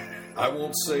love it, man. I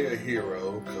won't say a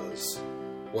hero, because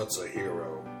what's a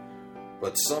hero?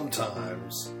 But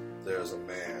sometimes there's a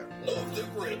man. Love them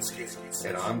Redskins.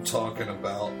 And I'm talking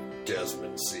about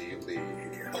Desmond C. Lee.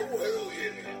 Oh, hell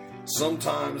yeah.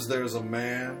 Sometimes there's a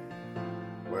man.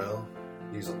 Well,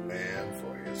 he's a man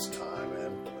for his time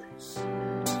and place.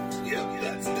 Yep,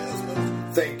 that's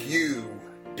Desmond. Thank you,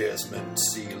 Desmond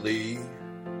C. Lee,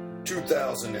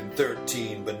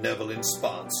 2013 benevolent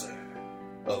sponsor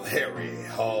of Harry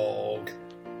Hog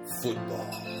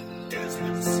Football.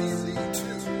 Desmond C. Lee 2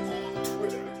 on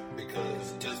Twitter,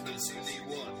 because Desmond C. Lee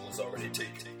 1 was already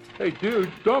taken. Hey,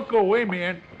 dude, don't go away,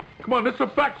 man. Come on, this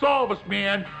affects all of us,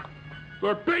 man.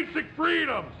 They're basic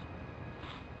freedoms.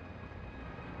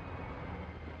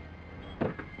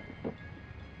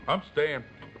 I'm staying.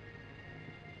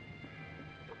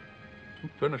 I'm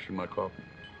finishing my coffee.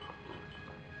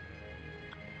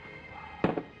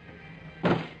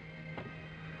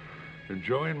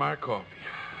 Enjoying my coffee.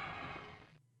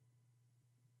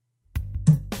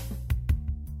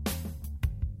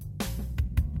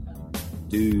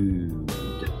 Dude.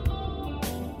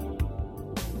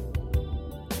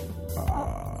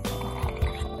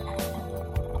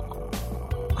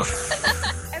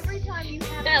 Every time you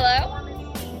have hello?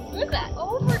 Who's that?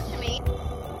 Over to me.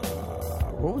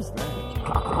 What was that?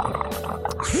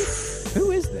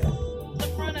 Who is that?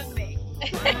 In front of me.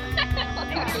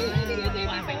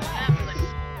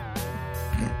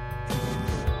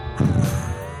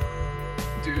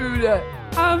 Dude, I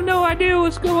have no idea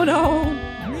what's going on.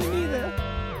 Me neither.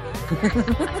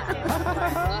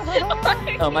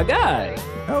 Oh my god.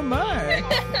 Oh my.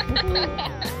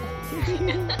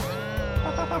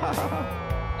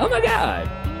 Oh my god.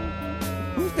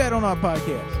 Who's that on our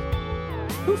podcast?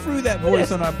 Who threw that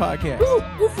voice on our podcast?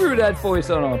 Who threw that voice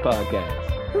on our podcast?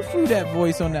 Who threw that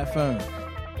voice on that phone?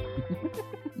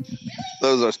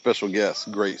 That was our special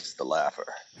guest, Grace the Laugher.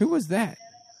 Who was that?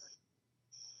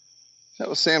 That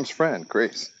was Sam's friend,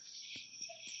 Grace.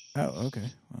 Oh, okay.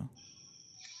 Well,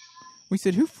 we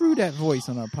said, who threw that voice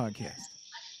on our podcast?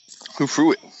 Who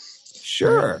threw it?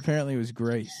 Sure. Apparently it was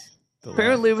Grace.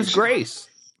 Apparently it was Grace.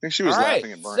 I think she was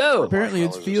laughing at Bernie. So apparently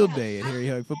it's field day at Harry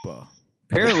Hog Football.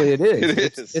 Apparently it is. It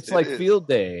is. It's It like is. field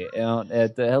day out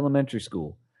at the elementary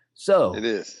school. So It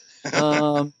is.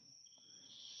 So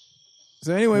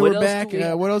anyway, What we're else back. do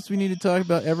we- What else we need to talk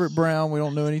about? Everett Brown. We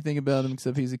don't know anything about him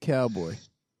except he's a Cowboy.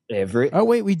 Everett Oh,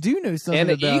 wait, we do know something and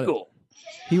an about Eagle. it.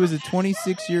 He was a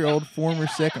 26-year-old former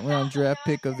second-round draft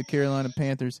pick of the Carolina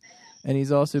Panthers, and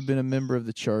he's also been a member of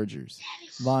the Chargers,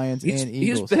 Lions, and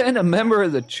He's Eagles. been a member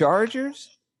of the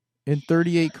Chargers? In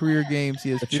 38 career games,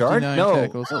 he has The 59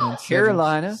 tackles and 7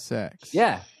 Carolina sacks.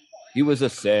 Yeah. He was a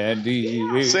San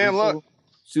Diego Sam, look.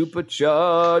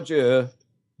 Supercharger.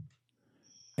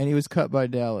 And he was cut by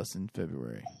Dallas in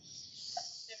February.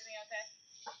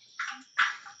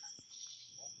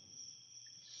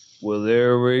 Well,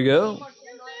 there we go.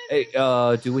 Hey,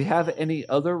 do we have any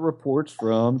other reports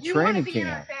from training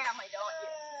camp?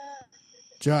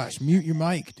 Josh, mute your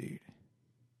mic, dude.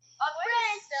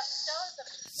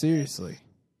 Seriously.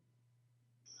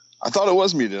 I thought it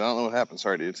was muted. I don't know what happened.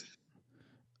 Sorry, dudes.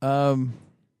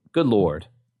 Good Lord.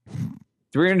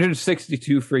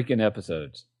 362 freaking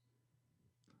episodes.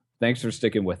 Thanks for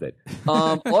sticking with it.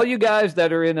 All you guys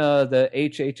that are in the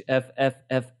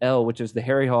HHFFFL, which is the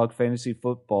Harry Hog Fantasy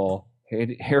Football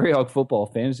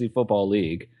Fantasy Football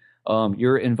League,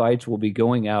 your invites will be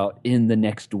going out in the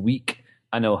next week.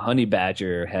 I know Honey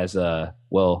Badger has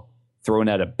thrown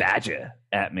out a badger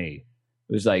at me.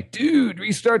 It was like, dude,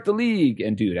 restart the league.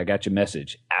 And dude, I got your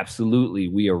message. Absolutely,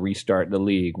 we are restarting the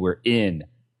league. We're in.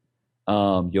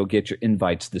 You'll get your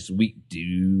invites this week,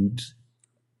 dudes.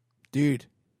 Dude,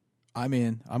 I'm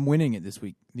in. I'm winning it this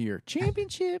week. Your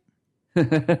championship.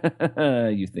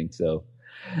 You think so?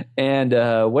 And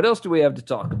what else do we have to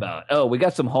talk about? Oh, we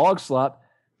got some hog slop.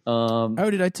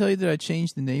 Did I tell you that I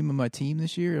changed the name of my team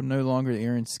this year? I'm no longer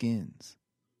Aaron Skins.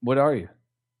 What are you?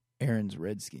 Aaron's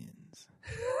Redskins.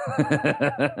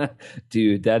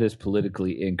 Dude, that is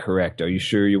politically incorrect. Are you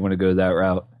sure you want to go that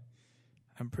route?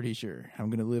 I'm pretty sure. I'm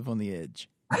going to live on the edge.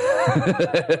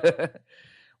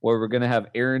 Or we're going to have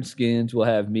Aaron Skins. We'll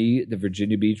have me, the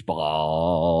Virginia Beach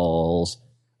Balls.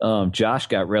 Josh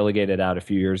got relegated out a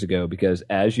few years ago because,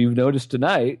 as you've noticed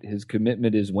tonight, his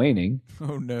commitment is waning.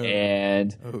 Oh, no.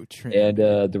 And Trent.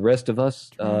 the rest of us,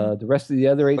 the rest of the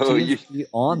other 8 teams will be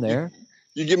on there.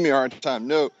 You give me a hard time.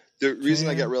 No, the reason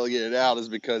I got relegated out is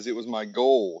because it was my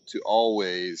goal to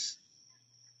always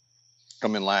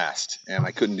come in last, and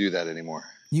I couldn't do that anymore.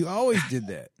 You always did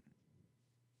that.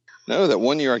 No, that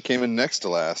one year I came in next to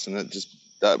last, and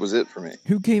that was it for me.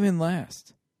 Who came in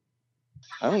last?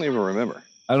 I don't even remember.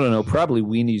 I don't know. Probably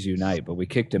Weenies Unite, but we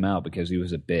kicked him out because he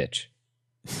was a bitch.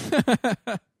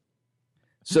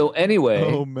 So anyway.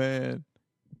 Oh, man.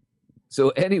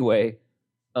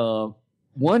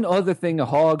 One other thing, a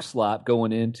hog slop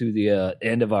going into the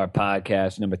end of our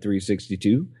podcast, number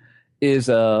 362, is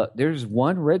there's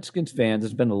one Redskins fan.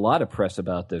 There's been a lot of press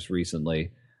about this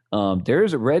recently.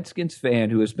 There's a Redskins fan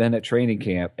who has been at training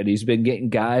camp, and he's been getting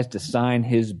guys to sign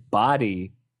his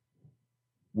body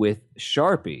with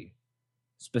Sharpie,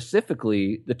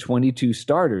 specifically the 22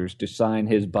 starters to sign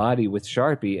his body with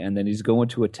Sharpie, and then he's going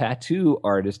to a tattoo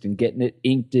artist and getting it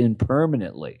inked in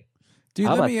permanently. Dude,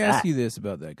 let me ask you this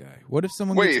about that guy. What if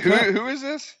someone Wait, gets cut? who is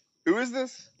this? Who is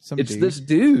this? This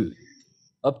dude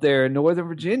up there in Northern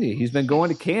Virginia. He's been going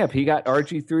to camp. He got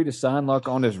RG3 to sign like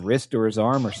on his wrist or his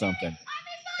arm or something.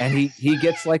 and he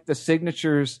gets like the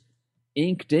signatures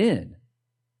inked in.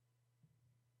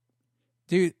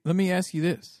 Dude, let me ask you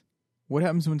this. What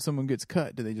happens when someone gets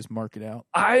cut? Do they just mark it out?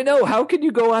 I know. How can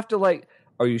you go after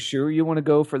are you sure you want to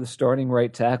go for the starting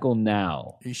right tackle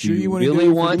now? Are you sure you want to do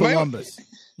it for Columbus?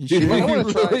 Do you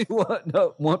really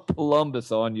want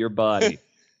Columbus on your body?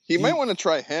 He might want to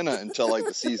try henna until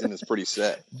the season is pretty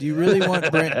set. Do you really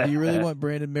want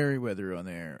Brandon Merriweather on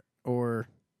there or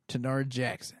Tenard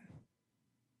Jackson?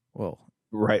 Well,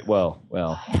 right. Well.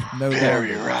 No,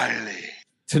 Perry Riley.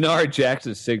 Tenard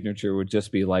Jackson's signature would just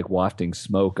be like wafting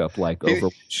smoke up over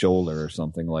his shoulder or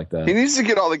something like that. He needs to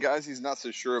get all the guys he's not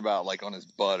so sure about on his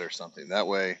butt or something. That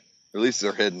way, at least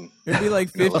they're hidden. It'd be like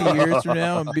 50 years from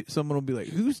now, and someone will be like,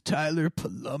 "Who's Tyler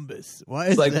Columbus? Why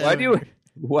is that?"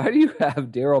 Why do you have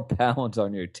Daryl Palance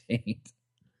on your taint?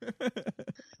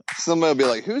 Somebody will be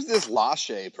like, "Who's this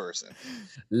Lachey person?"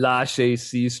 Lachey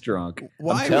Seastrunk.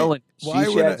 I'm telling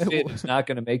you, is not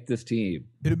going to make this team.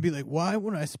 It'll be like, why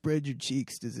when I spread your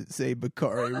cheeks does it say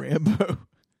Bakari Rambo?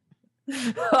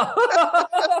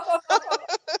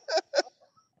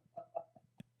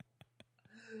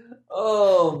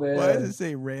 Oh, man. Why does it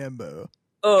say Rambo?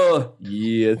 Oh,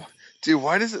 yeah. Dude,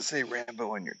 why does it say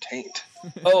Rambo on your taint?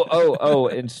 Oh!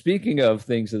 And speaking of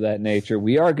things of that nature,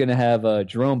 we are going to have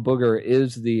Jerome Booger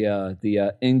is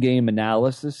the in-game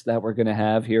analysis that we're going to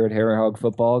have here at Harry Hog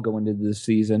Football going into this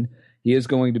season. He is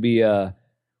going to be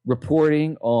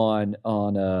reporting on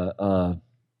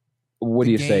what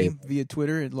do you say via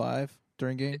Twitter and live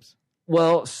during games.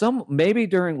 Well, maybe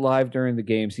during the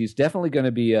games, he's definitely going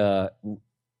to be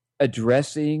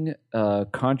addressing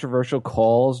controversial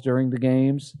calls during the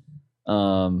games.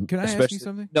 Can I ask you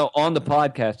something? No, on the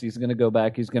podcast, he's going to go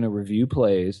back. He's going to review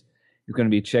plays. He's going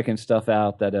to be checking stuff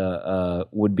out that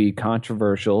would be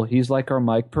controversial. He's like our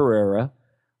Mike Pereira,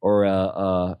 or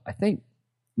I think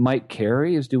Mike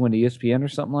Carey is doing ESPN or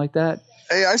something like that.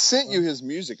 Hey, I sent you his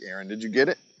music, Aaron. Did you get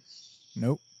it?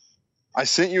 Nope. I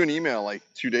sent you an email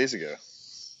 2 days ago.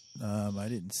 I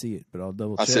didn't see it, but I'll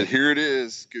double check. I said, here it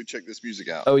is. Go check this music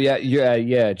out. Oh,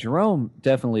 yeah. Jerome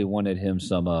definitely wanted him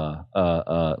some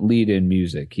lead-in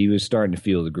music. He was starting to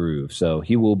feel the groove, so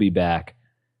he will be back.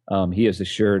 He has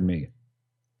assured me.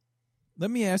 Let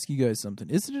me ask you guys something.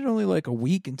 Isn't it only a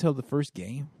week until the first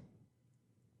game?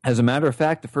 As a matter of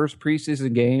fact, the first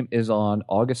preseason game is on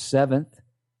August 7th,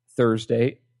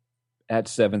 Thursday, at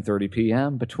 7:30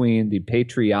 p.m. between the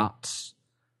Patriots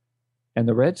and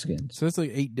the Redskins. So that's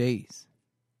 8 days.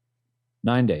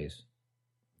 9 days.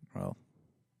 Well,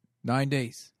 9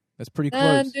 days. That's pretty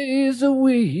close. 9 days a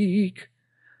week.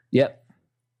 Yep.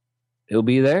 He'll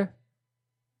be there.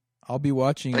 I'll be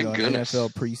watching on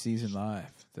NFL preseason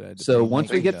live. So once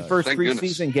we get the first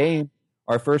preseason game,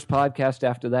 our first podcast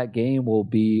after that game will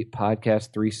be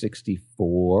podcast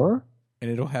 364. And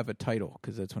it'll have a title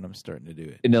because that's when I'm starting to do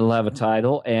it. And it'll have a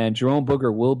title. And Jerome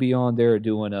Booger will be on there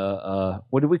doing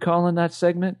what do we call in that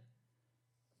segment?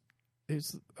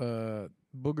 It's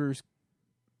Booger's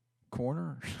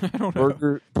Corner? I don't know.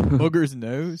 Booger's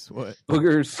Nose? What?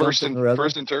 Booger's First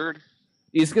and Third?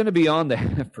 He's going to be on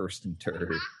there. First and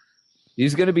Third.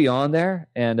 He's going to be on there.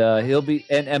 And he'll be.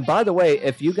 And by the way,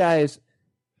 if you guys.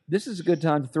 This is a good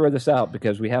time to throw this out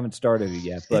because we haven't started it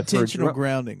yet. But intentional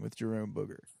grounding with Jerome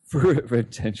Booger. For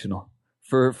intentional.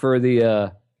 For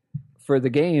the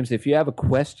games, if you have a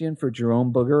question for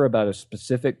Jerome Booger about a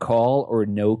specific call or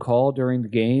no call during the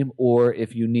game, or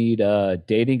if you need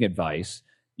dating advice,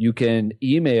 you can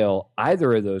email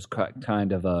either of those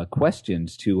kind of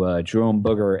questions to Jerome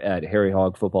Booger at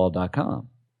harryhogfootball.com.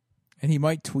 And he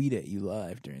might tweet at you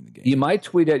live during the game. He might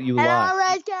tweet at you live. Hello,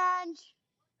 Redskins!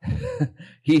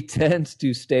 He tends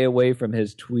to stay away from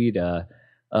his tweet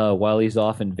while he's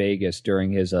off in Vegas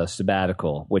during his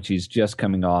sabbatical, which he's just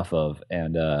coming off of,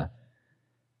 and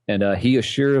he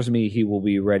assures me he will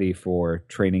be ready for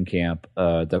training camp.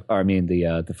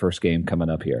 The first game coming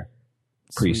up here,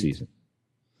 preseason.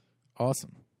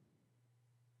 Awesome.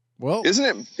 Well,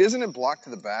 isn't it blocked to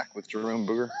the back with Jerome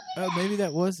Booger? Maybe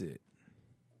that was it.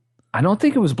 I don't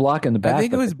think it was blocking the back. I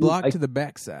think it was blocked to the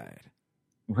backside.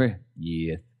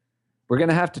 Yeah. We're going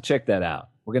to have to check that out.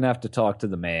 We're going to have to talk to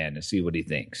the man and see what he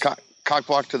thinks. Cock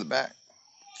block to the back.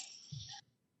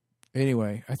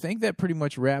 Anyway, I think that pretty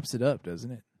much wraps it up,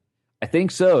 doesn't it? I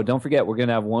think so. Don't forget, we're going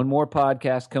to have one more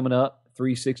podcast coming up,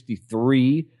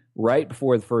 363, right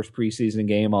before the first preseason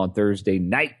game on Thursday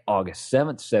night, August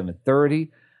 7th, 7:30.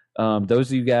 Those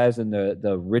of you guys in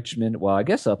the Richmond, well, I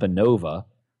guess up in Nova,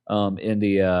 in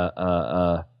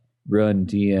the Run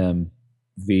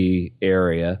DMV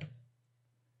area,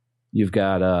 you've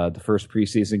got the first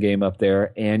preseason game up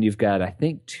there, and you've got, I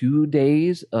think, 2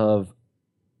 days of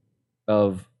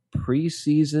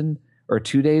preseason or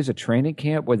 2 days of training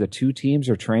camp where the two teams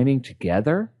are training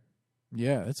together.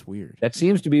 Yeah, that's weird. That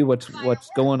seems to be what's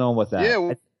going on with that.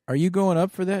 Yeah, are you going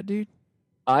up for that, dude?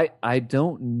 I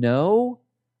don't know.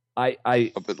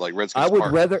 up at like Redskins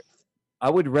I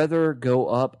would rather go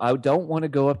up. I don't want to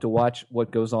go up to watch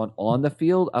what goes on the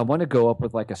field. I want to go up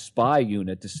with like a spy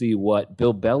unit to see what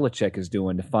Bill Belichick is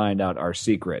doing to find out our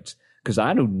secrets. Because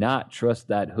I do not trust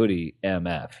that hoodie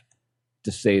MF,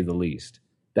 to say the least.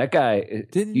 That guy,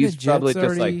 didn't he's the Jets probably just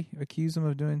already like accuse him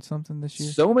of doing something this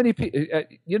year? so many people.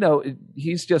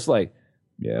 He's just like,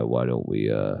 yeah. Why don't we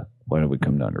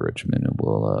come down to Richmond and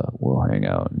we'll hang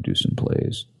out and do some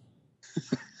plays.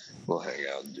 We'll hang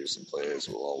out and do some plays.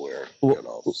 We'll all wear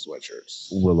cut-off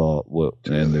sweatshirts.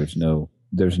 And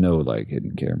there's no like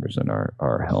hidden cameras in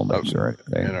our helmets or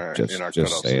anything. In our just cut-off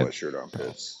say sweatshirt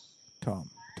armpits. Tom.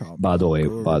 By the way,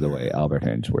 Albert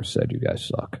Hainsworth said you guys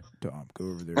suck. Tom, go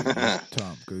over there.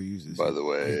 Tom, go use this. By the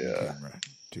way, camera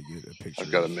to get a picture.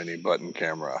 I've got a mini button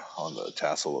camera on the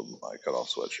tassel of my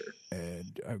cut-off sweatshirt,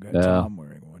 and I've got Tom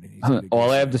wearing one. And all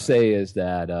I have to say is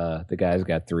that the guy's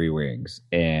got 3 rings,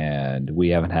 and we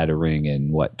haven't had a ring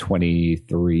in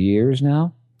 23 years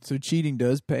now. So cheating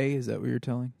does pay. Is that what you're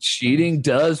telling? Cheating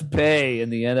does pay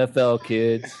in the NFL,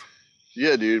 kids.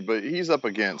 Yeah, dude, but he's up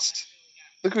against.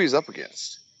 Look who he's up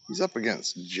against. He's up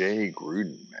against Jay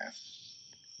Gruden, man.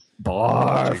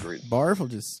 Barf will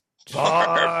just...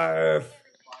 Barf!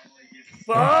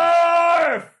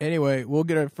 Barf! Anyway, we'll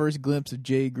get our first glimpse of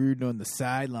Jay Gruden on the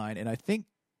sideline, and I think,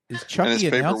 is Chucky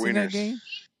announcing that game?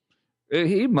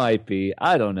 He might be.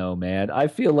 I don't know, man. I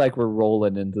feel like we're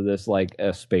rolling into this like a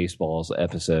Spaceballs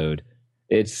episode.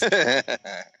 It's...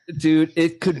 Dude,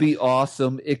 it could be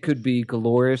awesome. It could be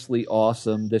gloriously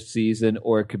awesome this season,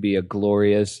 or it could be a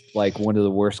glorious, like one of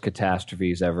the worst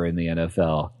catastrophes ever in the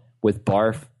NFL with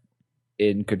Barf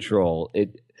in control. Who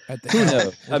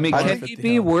knows? I mean, can he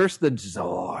be worse than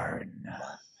Zorn?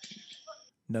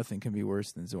 Nothing can be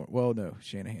worse than Zorn. Well, no,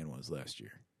 Shanahan was last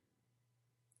year.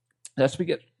 That's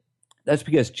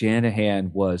because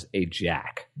Shanahan was a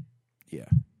jack. Yeah,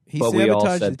 he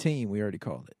sabotaged the team. We already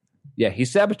called it. Yeah, he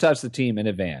sabotaged the team in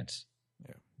advance.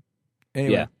 Yeah.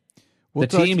 Anyway, the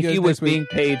team he was being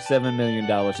paid $7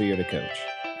 million a year to coach.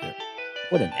 Yeah.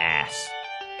 What an ass.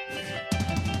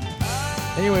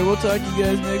 Anyway, we'll talk to you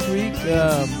guys next week.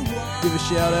 Give a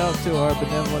shout out to our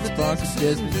benevolent sponsor,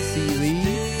 Desmond C. Lee.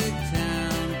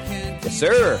 Yes,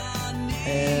 sir.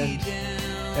 And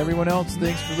everyone else,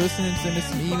 thanks for listening. Send us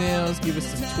some emails. Give us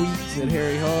some tweets at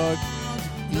Harry Hogg.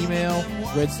 Email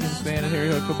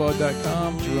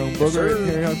redskinsfan@harryhogfootball.com, Jerome Booger at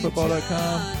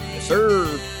harryhogfootball.com, yes, sir.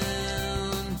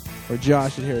 Or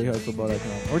Josh at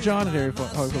harryhogfootball.com, or John at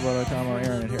harryhogfootball.com, or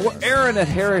Aaron at harryhogfootball.com. Or Aaron at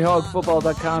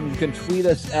harryhogfootball.com. You can tweet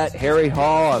us at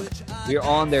harryhog. We're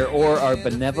on there. Or our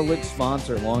benevolent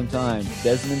sponsor, long time,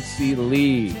 Desmond C.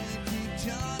 Lee.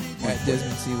 At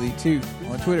Desmond C. Lee 2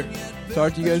 on Twitter.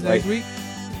 Talk to you guys next week.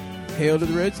 Hail to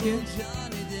the Redskins.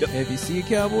 Yep. If you see a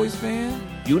Cowboys fan,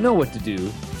 you know what to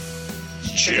do.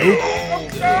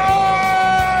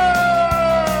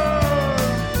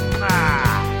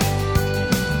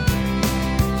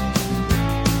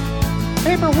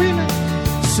 Paper wheeler.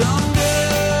 Someday